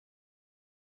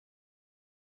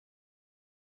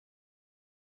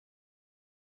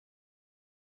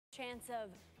Chance of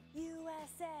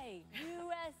USA,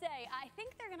 USA. I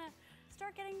think they're gonna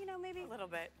start getting, you know, maybe a little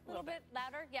bit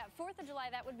louder. Yeah, 4th of July,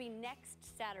 that would be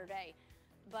next Saturday.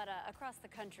 But across the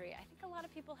country, I think a lot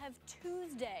of people have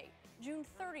Tuesday, June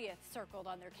 30th, circled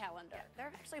on their calendar. Yeah, there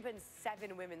have actually been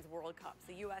 7 Women's World Cups.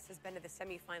 The U.S. has been to the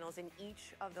semifinals in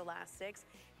each of the last 6.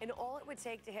 And all it would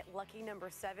take to hit lucky number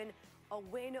 7, a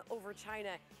win over China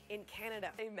in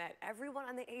Canada. They met. Everyone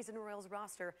on the A's and Royals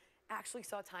roster actually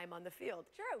saw time on the field.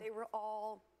 True. They were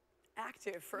all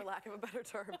active, for lack of a better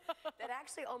term. That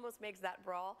actually almost makes that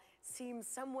brawl seem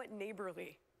somewhat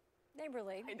neighborly.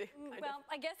 Neighborly. Kind of. Well,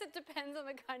 I guess it depends on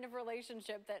the kind of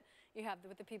relationship that you have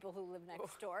with the people who live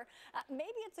next door.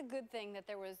 Maybe it's a good thing that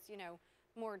there was, you know,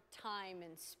 more time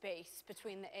and space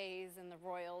between the A's and the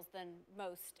Royals than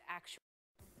most actually.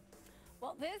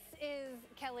 Well, this is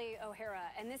Kelly O'Hara,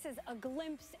 and this is a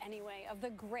glimpse, anyway, of the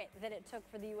grit that it took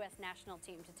for the U.S. national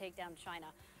team to take down China.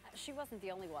 She wasn't the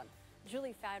only one.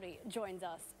 Julie Foudy joins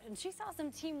us, and she saw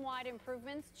some team-wide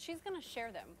improvements. She's going to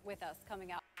share them with us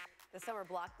coming up. The summer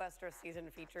blockbuster season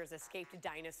features escaped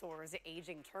dinosaurs,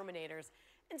 aging Terminators,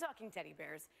 and talking teddy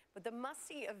bears. But the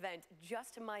must-see event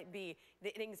just might be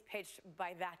the innings pitched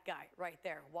by that guy right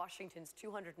there. Washington's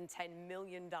 $210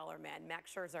 million man,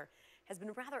 Max Scherzer, has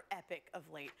been rather epic of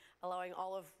late, allowing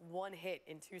all of 1 hit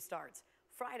in 2 starts.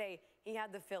 Friday, he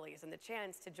had the Phillies and the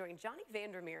chance to join Johnny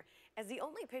Vandermeer as the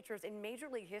only pitchers in Major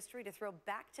League history to throw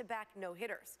back-to-back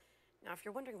no-hitters. Now, if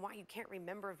you're wondering why you can't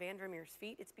remember Vandermeer's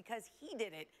feat, it's because he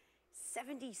did it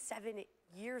 77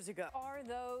 years ago. Are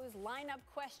those lineup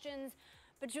questions?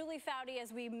 But Julie Foudy,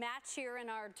 as we match here in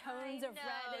our tones of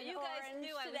red and orange, you guys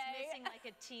knew today. I was missing like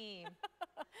a team.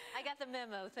 I got the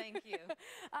memo, thank you.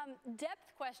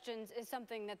 Depth questions is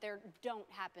something that there don't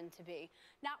happen to be.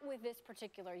 Not with this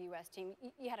particular U.S. team.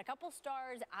 You had a couple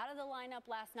stars out of the lineup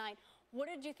last night. What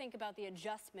did you think about the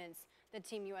adjustments that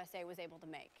Team USA was able to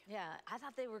make? Yeah, I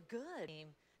thought they were good. Team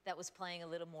that was playing a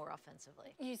little more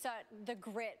offensively. You saw the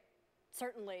grit.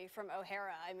 Certainly from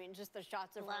O'Hara. I mean, just the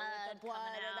shots of her with the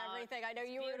blood and everything. I know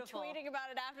you were tweeting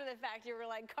about it after the fact. You were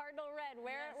like, Cardinal Red,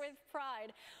 wear it with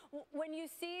pride. When you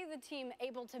see the team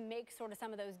able to make sort of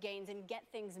some of those gains and get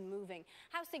things moving,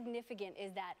 how significant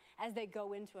is that as they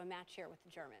go into a match here with the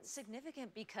Germans?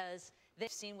 Significant because they've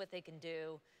seen what they can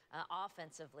do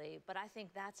offensively, but I think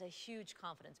that's a huge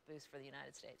confidence boost for the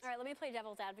United States. All right, let me play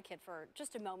devil's advocate for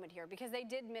just a moment here, because they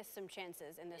did miss some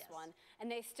chances in this one, and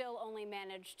they still only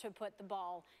managed to put the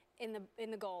ball in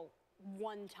the goal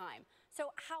 1 time. So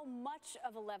how much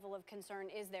of a level of concern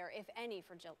is there, if any,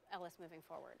 for Jill Ellis moving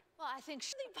forward? Well, I think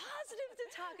something positive to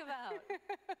talk about.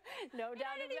 No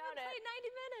doubt about it. I played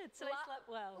 90 minutes, and I slept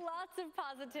well. Lots of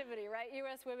positivity, right?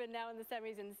 U.S. women now in the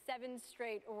semis in 7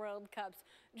 straight World Cups.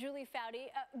 Julie Foudy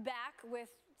back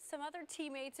with some other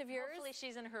teammates of yours. Hopefully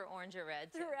she's in her orange or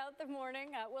red, too. Throughout the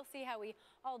morning. We'll see how we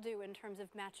all do in terms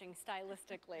of matching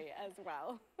stylistically as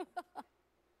well.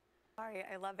 All right,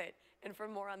 I love it. And for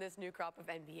more on this new crop of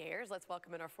NBAers, let's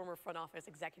welcome in our former front office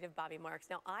executive, Bobby Marks.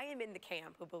 Now, I am in the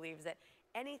camp who believes that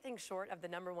anything short of the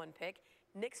 #1 pick,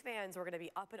 Knicks fans were going to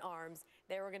be up in arms.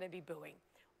 They were going to be booing.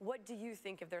 What do you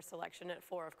think of their selection at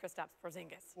 4 of Kristaps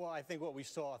Porzingis? Well, I think what we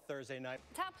saw Thursday night.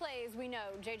 Top plays, we know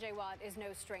J.J. Watt is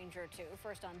no stranger to.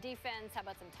 First on defense, how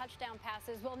about some touchdown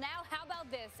passes? Well, now how about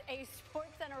this? A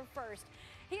SportsCenter first.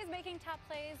 He is making top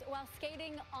plays while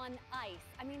skating on ice.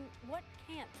 I mean, what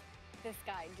can't this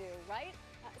guy do, right?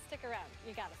 Stick around.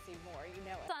 You got to see more. You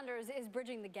know it. Saunders is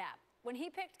bridging the gap. When he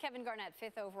picked Kevin Garnett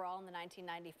 5th overall in the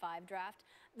 1995 draft,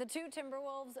 the 2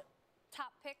 Timberwolves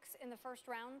top picks in the first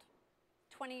round,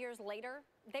 20 years later,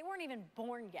 they weren't even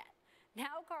born yet.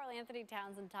 Now Karl Anthony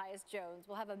Towns and Tyus Jones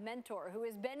will have a mentor who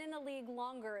has been in the league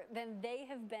longer than they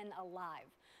have been alive.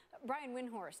 Brian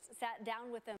Windhorst sat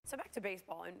down with them. So back to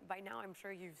baseball, and by now I'm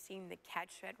sure you've seen the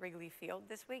catch at Wrigley Field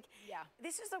this week. Yeah.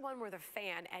 This is the one where the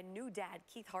fan and new dad,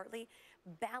 Keith Hartley,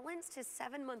 balanced his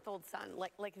 7-month-old son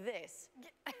like this,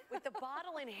 with the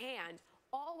bottle in hand,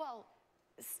 all while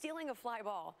stealing a fly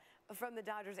ball from the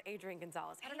Dodgers' Adrian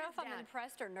Gonzalez. I don't know if I'm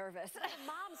impressed or nervous.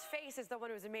 Mom's face is the one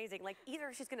who was amazing. Like,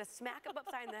 either she's going to smack him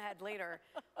upside the head later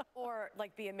or,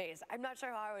 like, be amazed. I'm not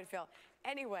sure how I would feel.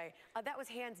 Anyway, that was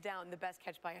hands down the best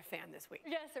catch by a fan this week.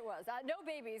 Yes, it was. No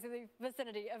babies in the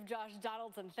vicinity of Josh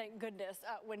Donaldson, thank goodness,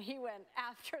 when he went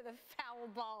after the foul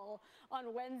ball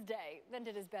on Wednesday. Then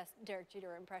did his best Derek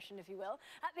Jeter impression, if you will.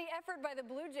 The effort by the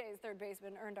Blue Jays third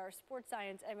baseman earned our Sports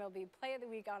Science MLB Play of the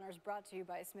Week honors, brought to you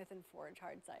by Smith & Forge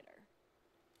Hard Cider.